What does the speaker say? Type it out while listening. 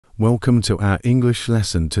Welcome to our English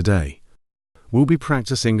lesson today. We'll be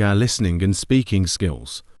practicing our listening and speaking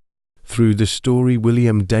skills through the story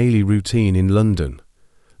William Daily Routine in London.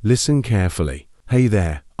 Listen carefully. Hey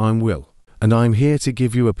there, I'm Will, and I'm here to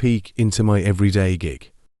give you a peek into my everyday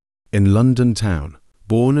gig. In London town,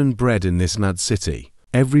 born and bred in this mad city,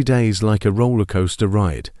 every day's like a roller coaster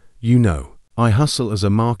ride. You know, I hustle as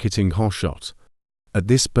a marketing hotshot at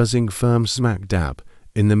this buzzing firm smack dab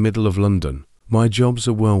in the middle of London. My job's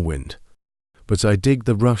a whirlwind, but I dig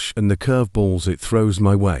the rush and the curveballs it throws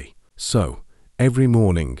my way. So, every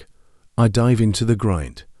morning, I dive into the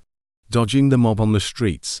grind, dodging the mob on the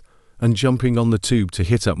streets and jumping on the tube to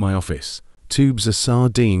hit up my office. Tube's a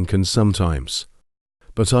sardine can sometimes,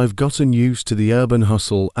 but I've gotten used to the urban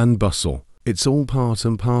hustle and bustle. It's all part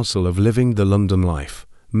and parcel of living the London life,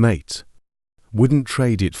 mate. Wouldn't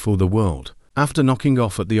trade it for the world. After knocking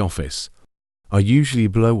off at the office, I usually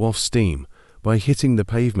blow off steam by hitting the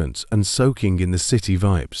pavement and soaking in the city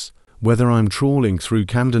vibes. Whether I'm trawling through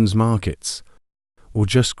Camden's markets or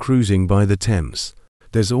just cruising by the Thames,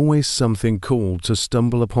 there's always something cool to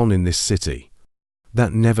stumble upon in this city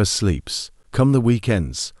that never sleeps. Come the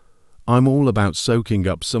weekends, I'm all about soaking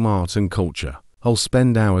up some art and culture. I'll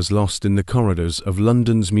spend hours lost in the corridors of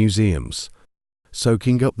London's museums,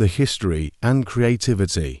 soaking up the history and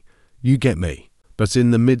creativity. You get me. But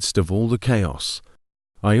in the midst of all the chaos,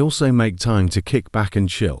 I also make time to kick back and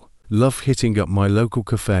chill. Love hitting up my local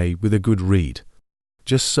cafe with a good read,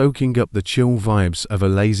 just soaking up the chill vibes of a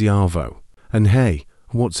lazy arvo. And hey,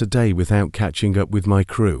 what's a day without catching up with my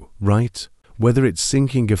crew, right? Whether it's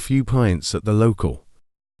sinking a few pints at the local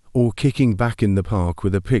or kicking back in the park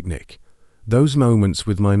with a picnic, those moments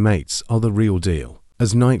with my mates are the real deal.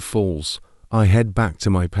 As night falls, I head back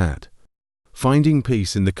to my pad, finding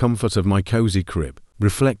peace in the comfort of my cozy crib,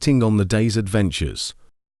 reflecting on the day's adventures.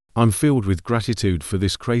 I'm filled with gratitude for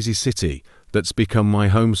this crazy city that's become my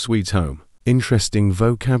home sweet home. Interesting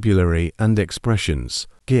vocabulary and expressions.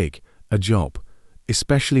 Gig, a job,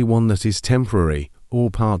 especially one that is temporary or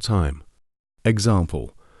part-time.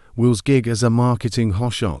 Example, Will's gig as a marketing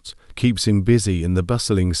hotshot keeps him busy in the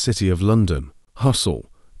bustling city of London.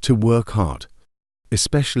 Hustle, to work hard,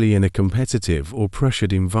 especially in a competitive or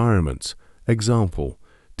pressured environment. Example,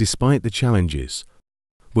 despite the challenges,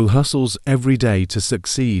 Will hustles every day to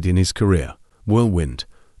succeed in his career. Whirlwind,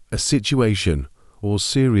 a situation or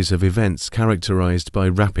series of events characterized by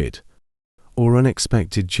rapid or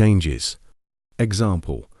unexpected changes.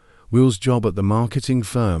 Example, Will's job at the marketing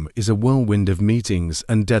firm is a whirlwind of meetings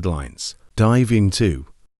and deadlines. Dive into,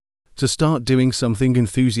 to start doing something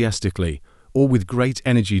enthusiastically or with great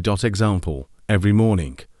energy. Example, every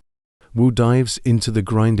morning, Will dives into the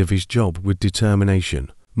grind of his job with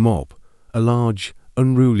determination. Mob, a large,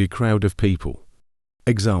 unruly crowd of people.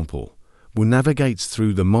 Example, Will navigates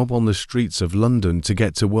through the mob on the streets of London to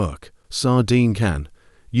get to work. Sardine can,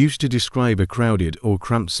 used to describe a crowded or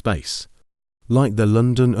cramped space, like the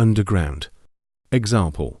London Underground.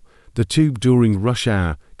 Example, the tube during rush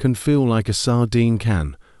hour can feel like a sardine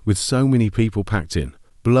can with so many people packed in.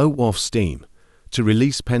 Blow off steam, to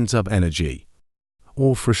release pent-up energy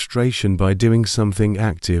or frustration by doing something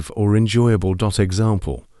active or enjoyable.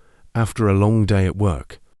 Example, after a long day at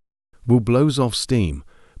work, Will blows off steam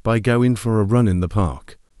by going for a run in the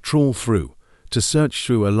park. Trawl through, to search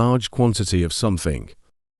through a large quantity of something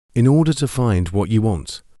in order to find what you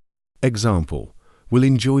want. Example, Will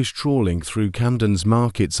enjoys trawling through Camden's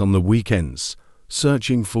markets on the weekends,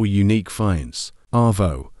 searching for unique finds.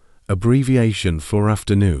 Arvo, abbreviation for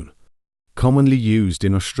afternoon, commonly used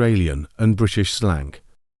in Australian and British slang.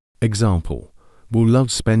 Example, Will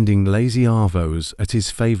loves spending lazy arvos at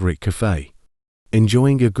his favourite cafe,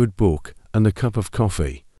 enjoying a good book and a cup of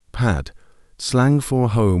coffee. Pad, slang for a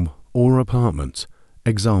home or apartment.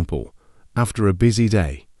 Example, after a busy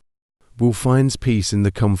day, Will finds peace in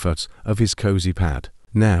the comfort of his cozy pad.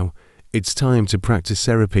 Now, it's time to practice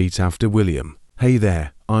repeat after William. Hey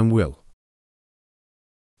there, I'm Will.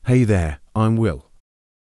 Hey there, I'm Will.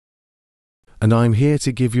 And I'm here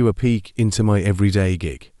to give you a peek into my everyday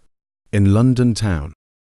gig. In London town.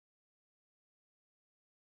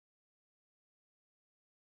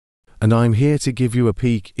 And I'm here to give you a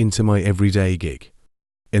peek into my everyday gig.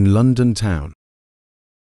 In London town.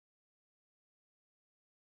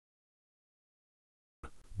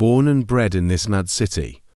 Born and bred in this mad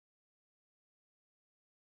city.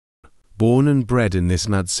 Born and bred in this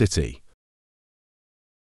mad city.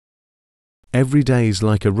 Every day's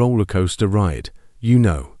like a roller coaster ride, you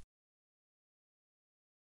know.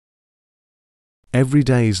 Every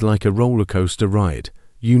day's like a roller coaster ride,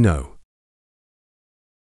 you know.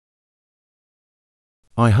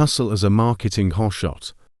 I hustle as a marketing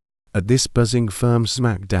hotshot at this buzzing firm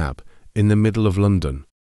smack dab in the middle of London.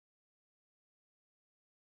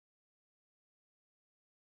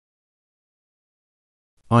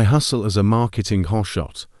 I hustle as a marketing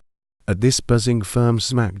hotshot at this buzzing firm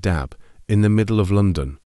smack dab in the middle of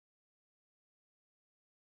London.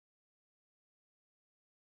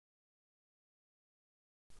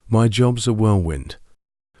 My job's a whirlwind,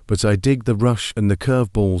 but I dig the rush and the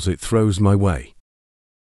curveballs it throws my way.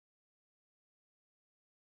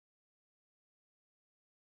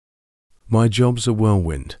 My job's a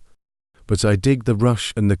whirlwind, but I dig the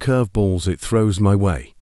rush and the curveballs it throws my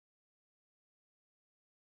way.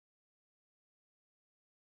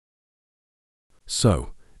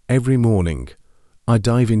 So, every morning, I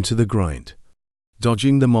dive into the grind,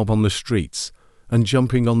 dodging the mob on the streets and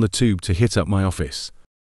jumping on the tube to hit up my office.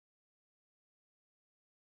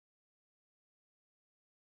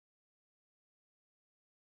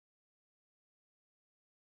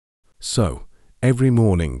 So, every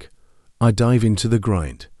morning, I dive into the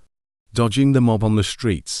grind, dodging the mob on the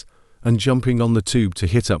streets and jumping on the tube to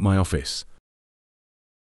hit up my office.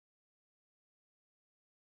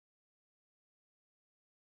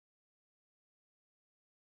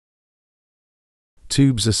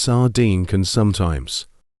 Tubes are sardine can sometimes,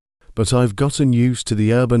 but I've gotten used to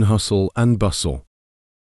the urban hustle and bustle.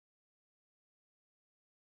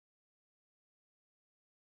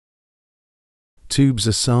 Tubes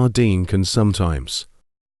are sardine can sometimes,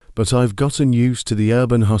 but I've gotten used to the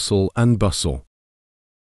urban hustle and bustle.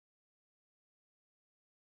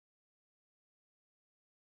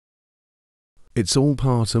 It's all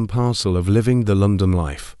part and parcel of living the London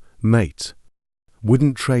life, mate.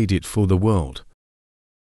 Wouldn't trade it for the world.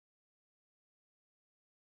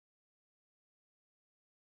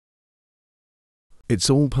 It's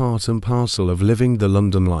all part and parcel of living the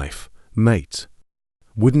London life, mate.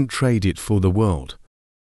 Wouldn't trade it for the world.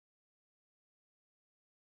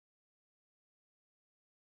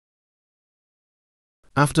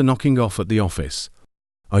 After knocking off at the office,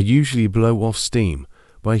 I usually blow off steam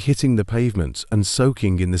by hitting the pavement and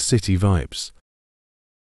soaking in the city vibes.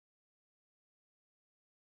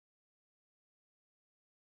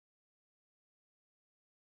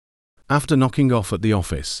 After knocking off at the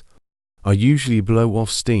office, I usually blow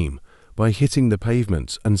off steam by hitting the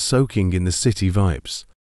pavement and soaking in the city vibes.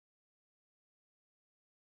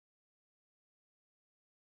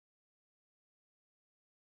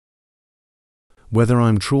 Whether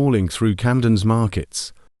I'm trawling through Camden's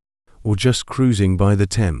markets or just cruising by the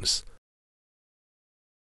Thames.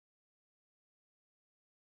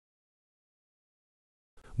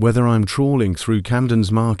 Whether I'm trawling through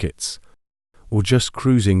Camden's markets or just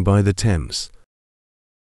cruising by the Thames.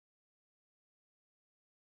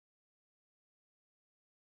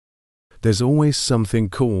 There's always something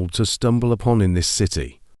cool to stumble upon in this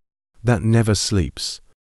city that never sleeps.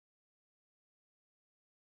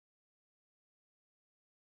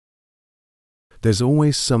 There's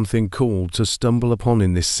always something cool to stumble upon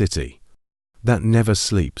in this city that never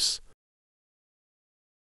sleeps.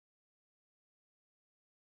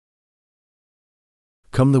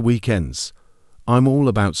 Come the weekends, I'm all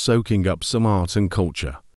about soaking up some art and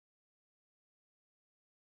culture.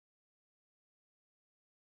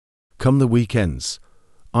 Come the weekends,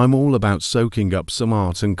 I'm all about soaking up some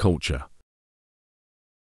art and culture.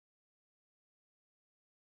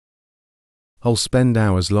 I'll spend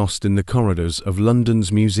hours lost in the corridors of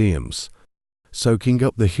London's museums, soaking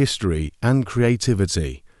up the history and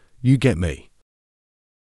creativity. You get me.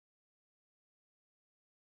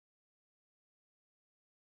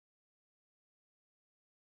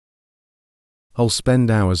 I'll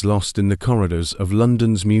spend hours lost in the corridors of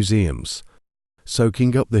London's museums,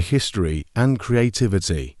 soaking up the history and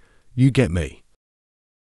creativity. You get me.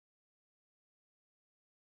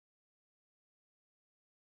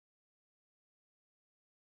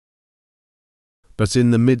 But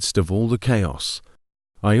in the midst of all the chaos,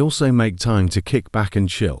 I also make time to kick back and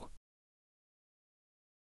chill.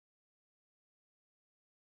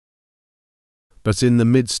 But in the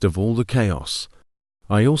midst of all the chaos,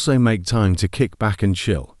 I also make time to kick back and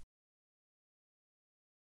chill.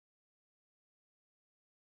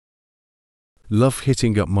 Love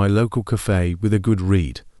hitting up my local cafe with a good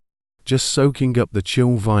read, just soaking up the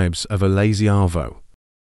chill vibes of a lazy arvo.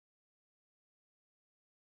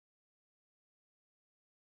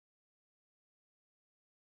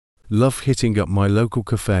 Love hitting up my local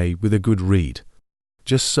cafe with a good read,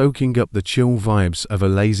 just soaking up the chill vibes of a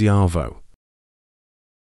lazy arvo.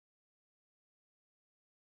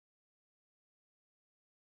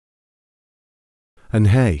 And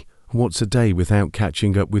hey, what's a day without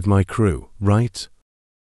catching up with my crew, right?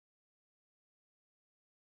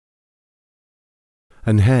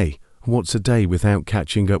 And hey, what's a day without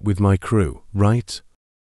catching up with my crew, right?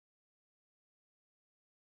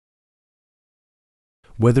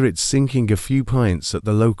 Whether it's sinking a few pints at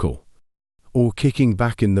the local, or kicking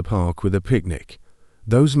back in the park with a picnic,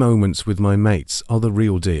 those moments with my mates are the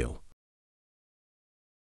real deal.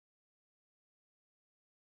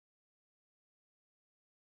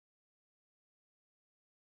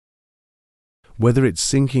 Whether it's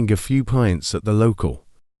sinking a few pints at the local,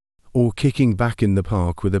 or kicking back in the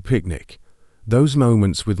park with a picnic, those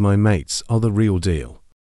moments with my mates are the real deal.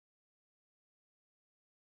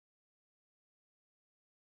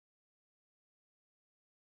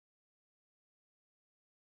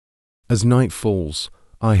 As night falls,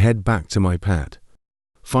 I head back to my pad,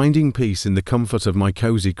 finding peace in the comfort of my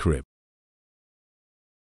cozy crib.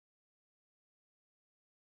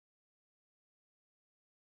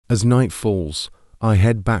 As night falls, I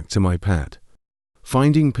head back to my pad,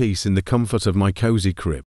 finding peace in the comfort of my cozy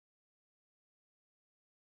crib.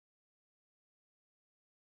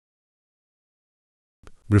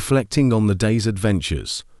 Reflecting on the day's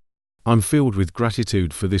adventures, I'm filled with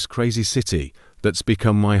gratitude for this crazy city that's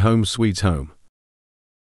become my home sweet home.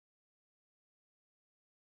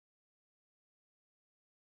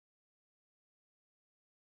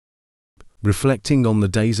 Reflecting on the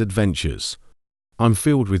day's adventures, I'm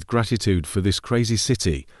filled with gratitude for this crazy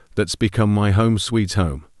city that's become my home sweet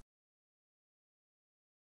home.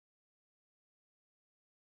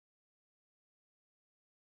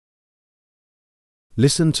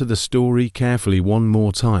 Listen to the story carefully one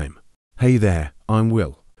more time. Hey there, I'm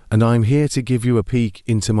Will, and I'm here to give you a peek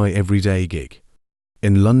into my everyday gig.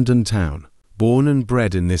 In London town, born and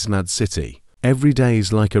bred in this mad city, every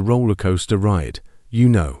day's like a roller coaster ride. You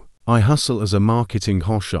know, I hustle as a marketing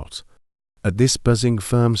hotshot. At this buzzing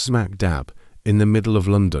firm smack dab in the middle of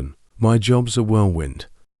London, my job's a whirlwind.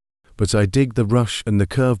 But I dig the rush and the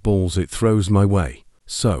curveballs it throws my way.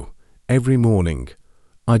 So, every morning,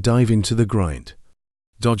 I dive into the grind,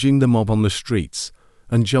 dodging the mob on the streets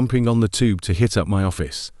and jumping on the tube to hit up my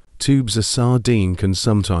office. Tube's a sardine can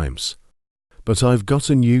sometimes. But I've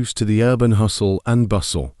gotten used to the urban hustle and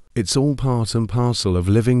bustle. It's all part and parcel of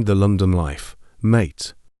living the London life,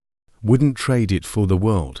 mate. Wouldn't trade it for the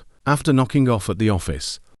world. After knocking off at the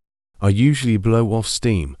office, I usually blow off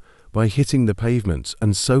steam by hitting the pavement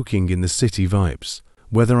and soaking in the city vibes.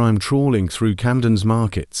 Whether I'm trawling through Camden's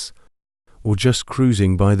markets or just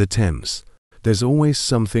cruising by the Thames, there's always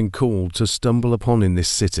something cool to stumble upon in this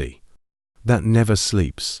city that never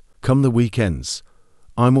sleeps. Come the weekends,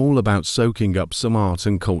 I'm all about soaking up some art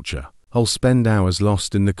and culture. I'll spend hours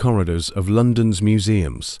lost in the corridors of London's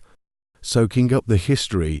museums, soaking up the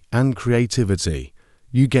history and creativity.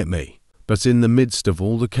 You get me. But in the midst of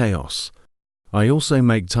all the chaos, I also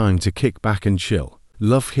make time to kick back and chill.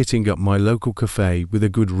 Love hitting up my local cafe with a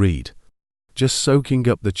good read, just soaking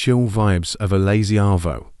up the chill vibes of a lazy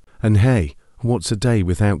arvo. And hey, what's a day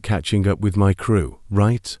without catching up with my crew,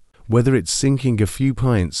 right? Whether it's sinking a few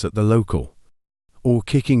pints at the local, or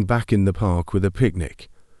kicking back in the park with a picnic,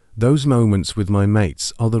 those moments with my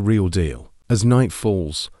mates are the real deal. As night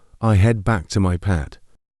falls, I head back to my pad,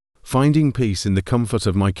 finding peace in the comfort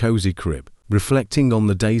of my cozy crib. Reflecting on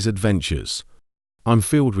the day's adventures, I'm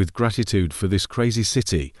filled with gratitude for this crazy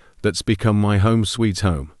city that's become my home sweet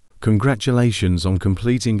home. Congratulations on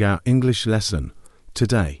completing our English lesson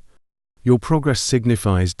today. Your progress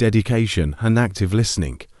signifies dedication and active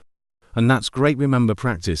listening. And that's great. Remember,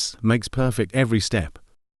 practice makes perfect every step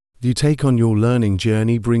you take on your learning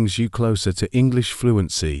journey brings you closer to English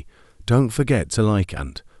fluency. Don't forget to like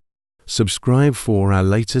and subscribe for our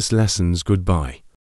latest lessons. Goodbye.